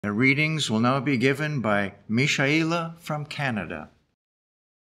The readings will now be given by Mishaela from Canada.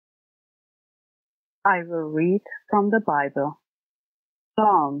 I will read from the Bible.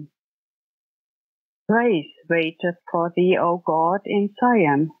 Psalm. Praise waiteth for thee, O God, in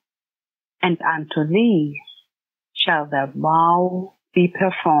Zion, and unto thee shall the vow be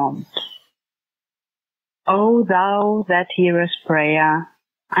performed. O thou that hearest prayer,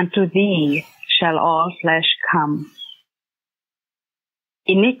 unto thee shall all flesh come.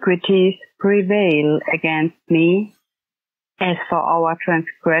 Iniquities prevail against me. As for our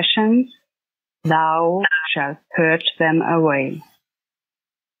transgressions, thou shalt purge them away.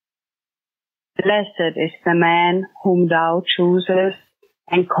 Blessed is the man whom thou choosest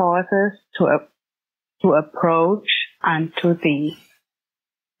and causest to approach unto thee,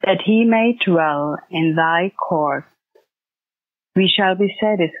 that he may dwell in thy courts. We shall be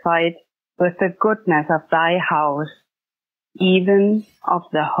satisfied with the goodness of thy house, even of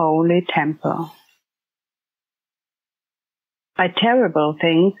the holy temple. By terrible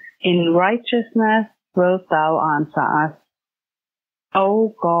things in righteousness wilt thou answer us,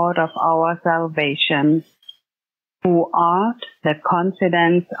 O God of our salvation, who art the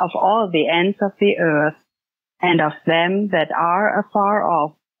confidence of all the ends of the earth, and of them that are afar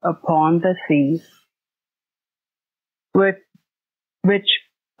off upon the seas, which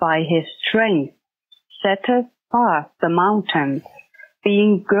by his strength setteth fast the mountains,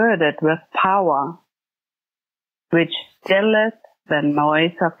 being girded with power, which stilleth the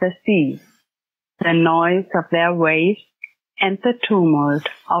noise of the sea, the noise of their waves, and the tumult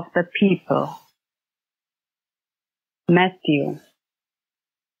of the people. Matthew.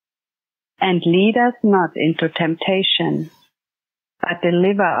 And lead us not into temptation, but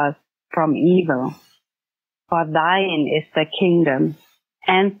deliver us from evil. For thine is the kingdom,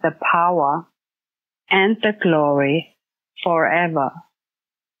 and the power, and the glory, forever.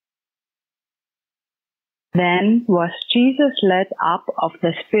 Then was Jesus led up of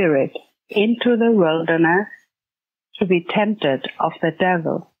the Spirit into the wilderness to be tempted of the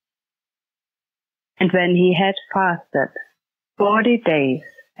devil. And when he had fasted 40 days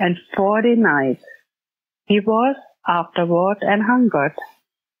and 40 nights, he was afterward an hungered.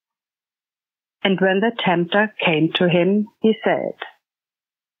 And when the tempter came to him, he said,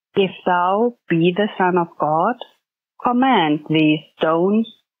 If thou be the Son of God, command these stones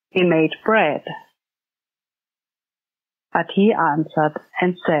be made bread. But he answered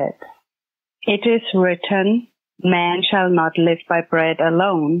and said, It is written, Man shall not live by bread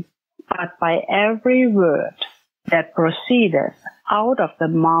alone, but by every word that proceedeth out of the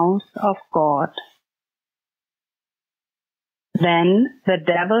mouth of God. Then the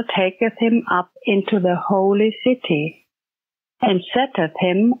devil taketh him up into the holy city, and setteth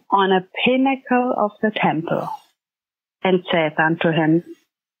him on a pinnacle of the temple, and saith unto him,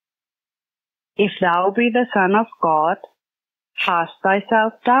 If thou be the Son of God, cast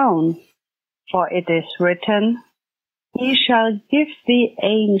thyself down, for it is written, He shall give thee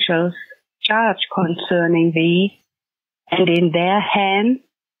angels charge concerning thee, and in their hands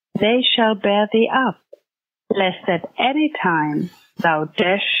they shall bear thee up, lest at any time thou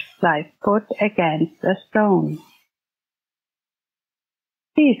dash thy foot against a stone.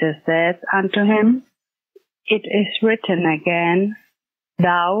 Jesus said unto him, It is written again,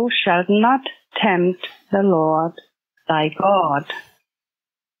 Thou shalt not tempt the Lord thy God.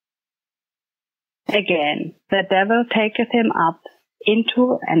 Again, the devil taketh him up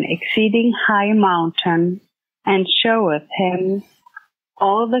into an exceeding high mountain, and showeth him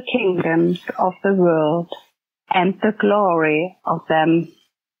all the kingdoms of the world, and the glory of them,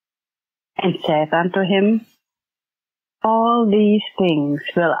 and saith unto him, All these things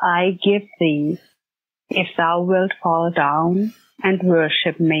will I give thee, if thou wilt fall down and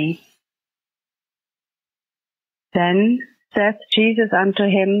worship me. Then saith Jesus unto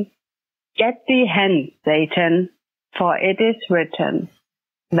him, Get thee hence, Satan, for it is written,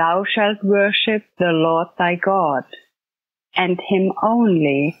 Thou shalt worship the Lord thy God, and him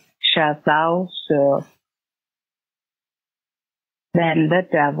only shalt thou serve. Then the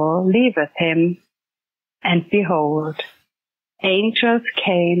devil leaveth him, and behold, angels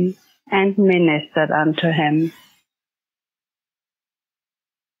came and ministered unto him.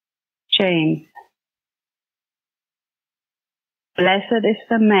 James. Blessed is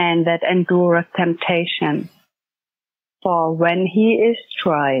the man that endureth temptation, for when he is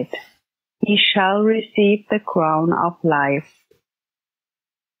tried, he shall receive the crown of life.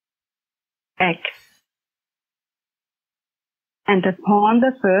 Acts. And upon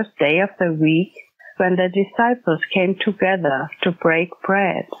the first day of the week, when the disciples came together to break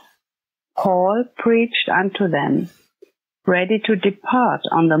bread, Paul preached unto them, ready to depart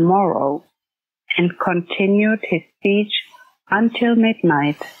on the morrow, and continued his speech until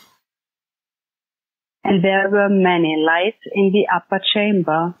midnight. And there were many lights in the upper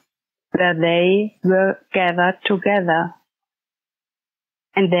chamber, where they were gathered together.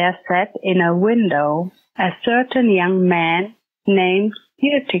 And there sat in a window a certain young man named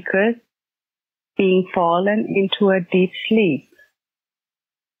Eutychus, being fallen into a deep sleep.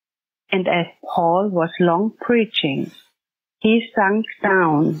 And as Paul was long preaching, he sunk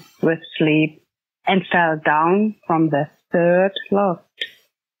down with sleep and fell down from the third loft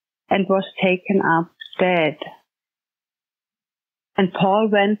and was taken up dead. And Paul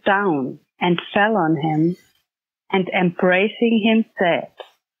went down and fell on him, and embracing him said,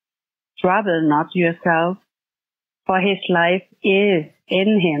 "Trouble not yourself, for his life is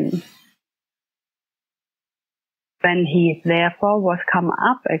in him." When he therefore was come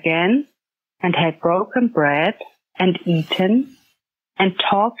up again, and had broken bread, and eaten, and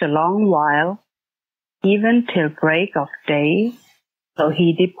talked a long while, even till break of day, so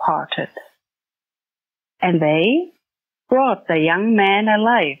he departed. And they brought the young man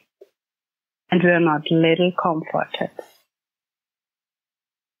alive, and were not little comforted.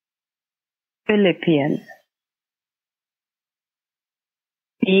 Philippians.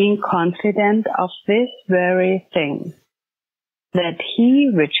 Being confident of this very thing, that he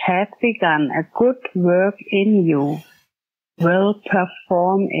which hath begun a good work in you will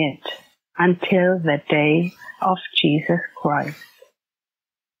perform it until the day of Jesus Christ.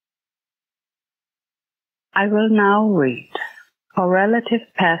 I will now read correlative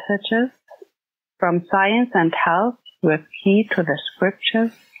passages from Science and Health with Key to the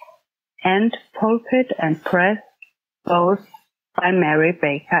Scriptures and Pulpit and Press, both by Mary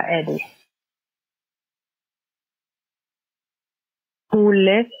Baker Eddy. Who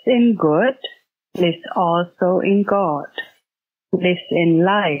lives in good, lives also in God, lives in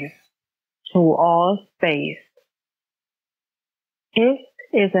life through all space. His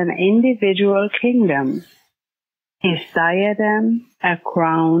is an individual kingdom, his diadem a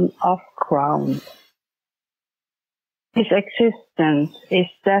crown of crowns. His existence is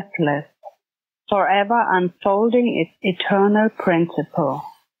deathless, forever unfolding its eternal principle.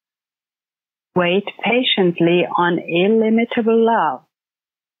 Wait patiently on illimitable love,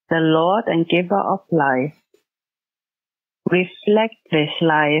 the Lord and giver of life. Reflect this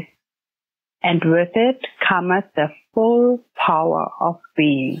life, and with it cometh the full power of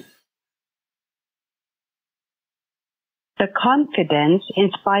being. The confidence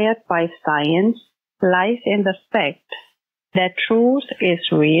inspired by science lies in the fact that truth is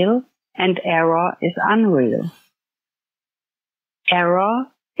real and error is unreal. Error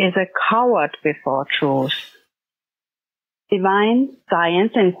is a coward before truth. Divine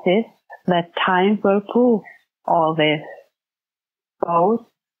science insists that time will prove all this. Both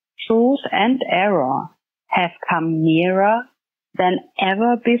truth and error have come nearer than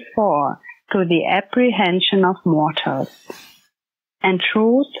ever before to the apprehension of mortals, and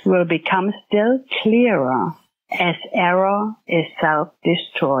truth will become still clearer as error is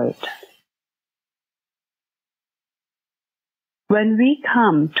self-destroyed. When we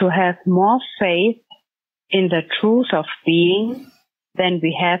come to have more faith in the truth of being than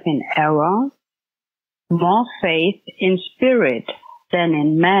we have in error, more faith in spirit than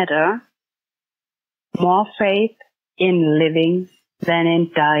in matter, more faith in living than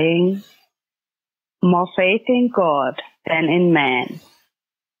in dying, more faith in God than in man,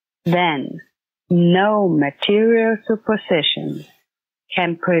 then no material supposition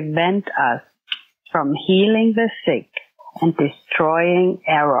can prevent us from healing the sick and destroying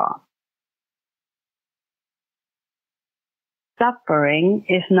error. Suffering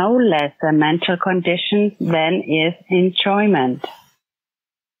is no less a mental condition than is enjoyment.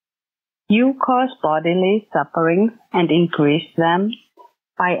 You cause bodily sufferings and increase them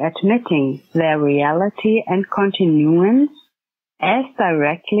by admitting their reality and continuance as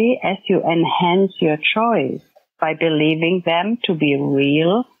directly as you enhance your choice by believing them to be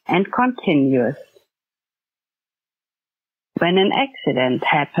real and continuous. When an accident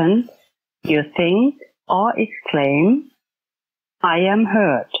happens, you think or exclaim, "I am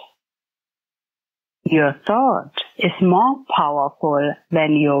hurt." Your thought is more powerful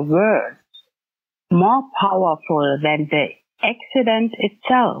than your words, more powerful than the accident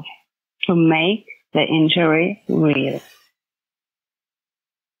itself to make the injury real.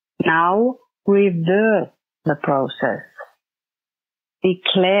 Now reverse the process.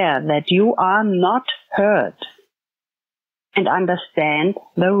 Declare that you are not hurt and understand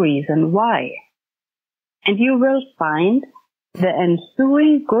the reason why. And you will find the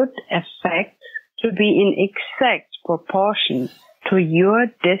ensuing good effects to be in exact proportion to your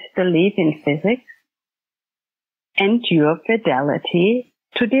disbelief in physics and your fidelity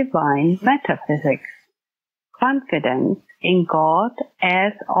to divine metaphysics, confidence in God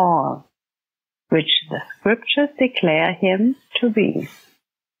as all, which the scriptures declare him to be.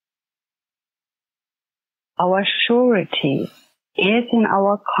 Our surety is in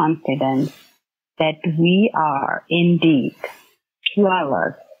our confidence that we are indeed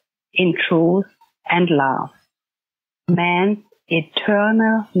dwellers in truth and love, man's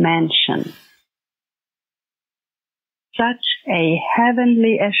eternal mansion. Such a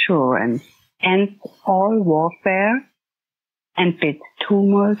heavenly assurance ends all warfare and bids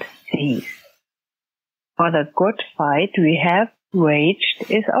tumult cease. For the good fight we have waged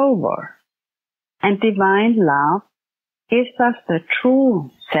is over, and divine love gives us the true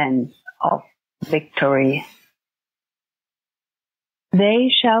sense of victory.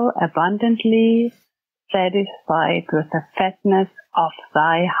 They shall abundantly satisfied with the fatness of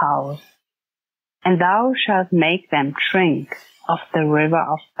thy house, and thou shalt make them drink of the river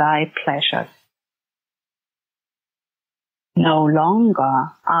of thy pleasures. No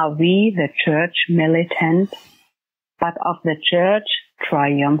longer are we the church militant, but of the church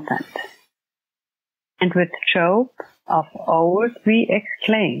triumphant. And with Job of old we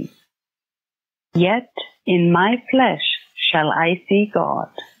exclaim, "Yet in my flesh shall I see God."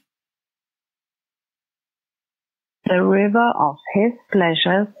 The river of his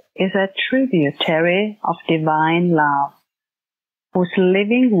pleasures is a tributary of divine love, whose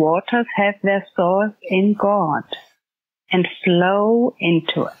living waters have their source in God and flow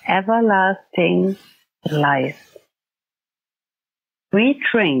into everlasting life. We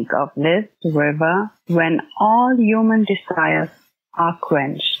drink of this river when all human desires are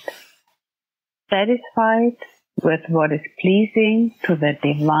quenched, satisfied with what is pleasing to the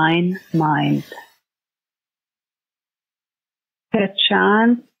divine mind.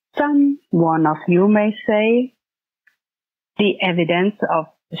 Perchance some one of you may say, "The evidence of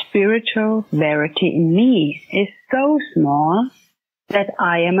spiritual verity in me is so small that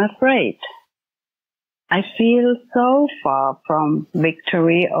I am afraid. I feel so far from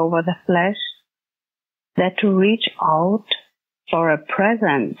victory over the flesh that to reach out for a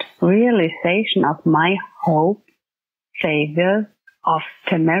present realization of my hope savors of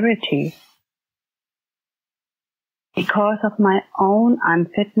temerity. Because of my own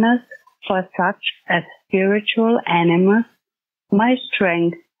unfitness for such a spiritual animus, my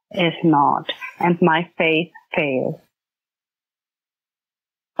strength is not, and my faith fails.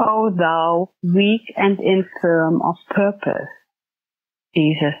 O thou weak and infirm of purpose,"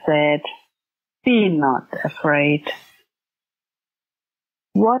 Jesus said, "be not afraid.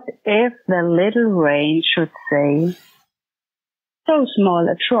 What if the little rain should say, 'So small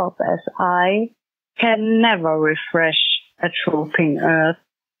a drop as I can never refresh a drooping earth.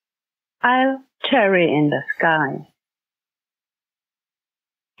 I'll tarry in the sky'?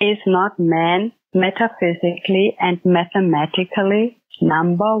 Is not man metaphysically and mathematically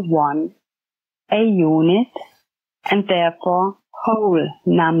number one, a unit, and therefore whole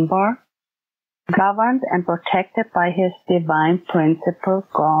number, governed and protected by his divine principle,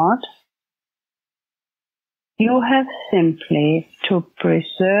 God? You have simply to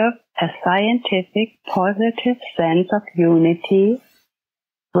preserve a scientific positive sense of unity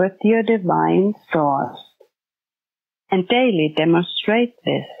with your divine source, and daily demonstrate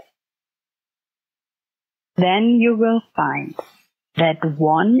this. Then you will find that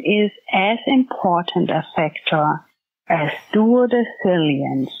one is as important a factor as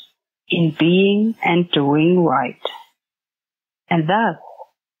duodecillions in being and doing right, and thus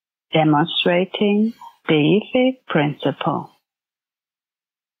demonstrating deific principle.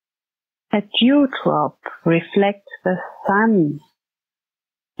 A dewdrop reflects the sun.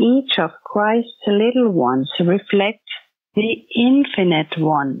 Each of Christ's little ones reflects the infinite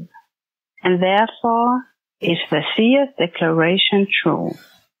one, and therefore is the seer's declaration true,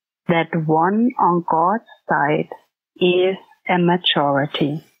 that one on God's side is a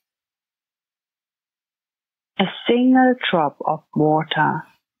majority. A single drop of water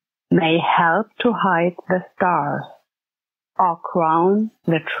may help to hide the stars, or crown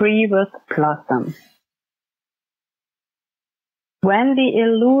the tree with blossom. When the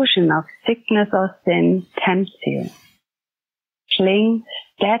illusion of sickness or sin tempts you, cling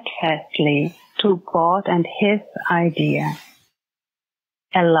steadfastly to God and His idea.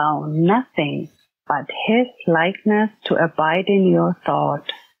 Allow nothing but His likeness to abide in your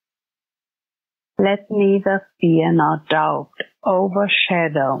thought. Let neither fear nor doubt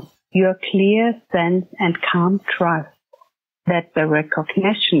overshadow your clear sense and calm trust that the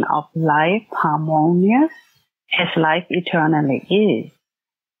recognition of life harmonious as life eternally is,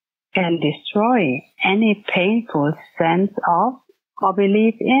 can destroy any painful sense of or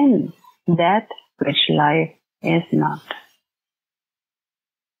belief in that which life is not.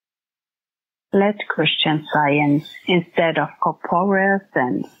 Let Christian Science, instead of corporeal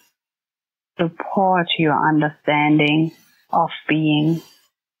sense, support your understanding of being,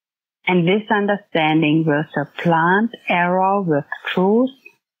 and this understanding will supplant error with truth,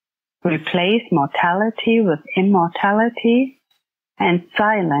 replace mortality with immortality, and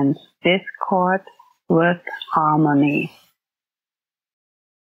silence discord with harmony.